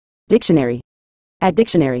Dictionary. At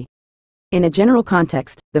dictionary. In a general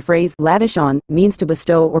context, the phrase lavish on means to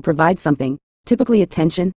bestow or provide something, typically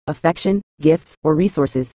attention, affection, gifts, or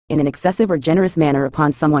resources, in an excessive or generous manner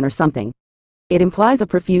upon someone or something. It implies a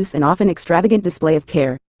profuse and often extravagant display of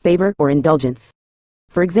care, favor, or indulgence.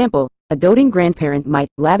 For example, a doting grandparent might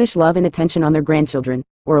lavish love and attention on their grandchildren,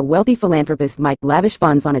 or a wealthy philanthropist might lavish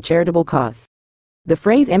funds on a charitable cause. The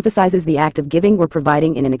phrase emphasizes the act of giving or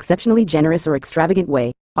providing in an exceptionally generous or extravagant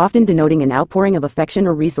way, often denoting an outpouring of affection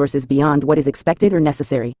or resources beyond what is expected or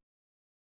necessary.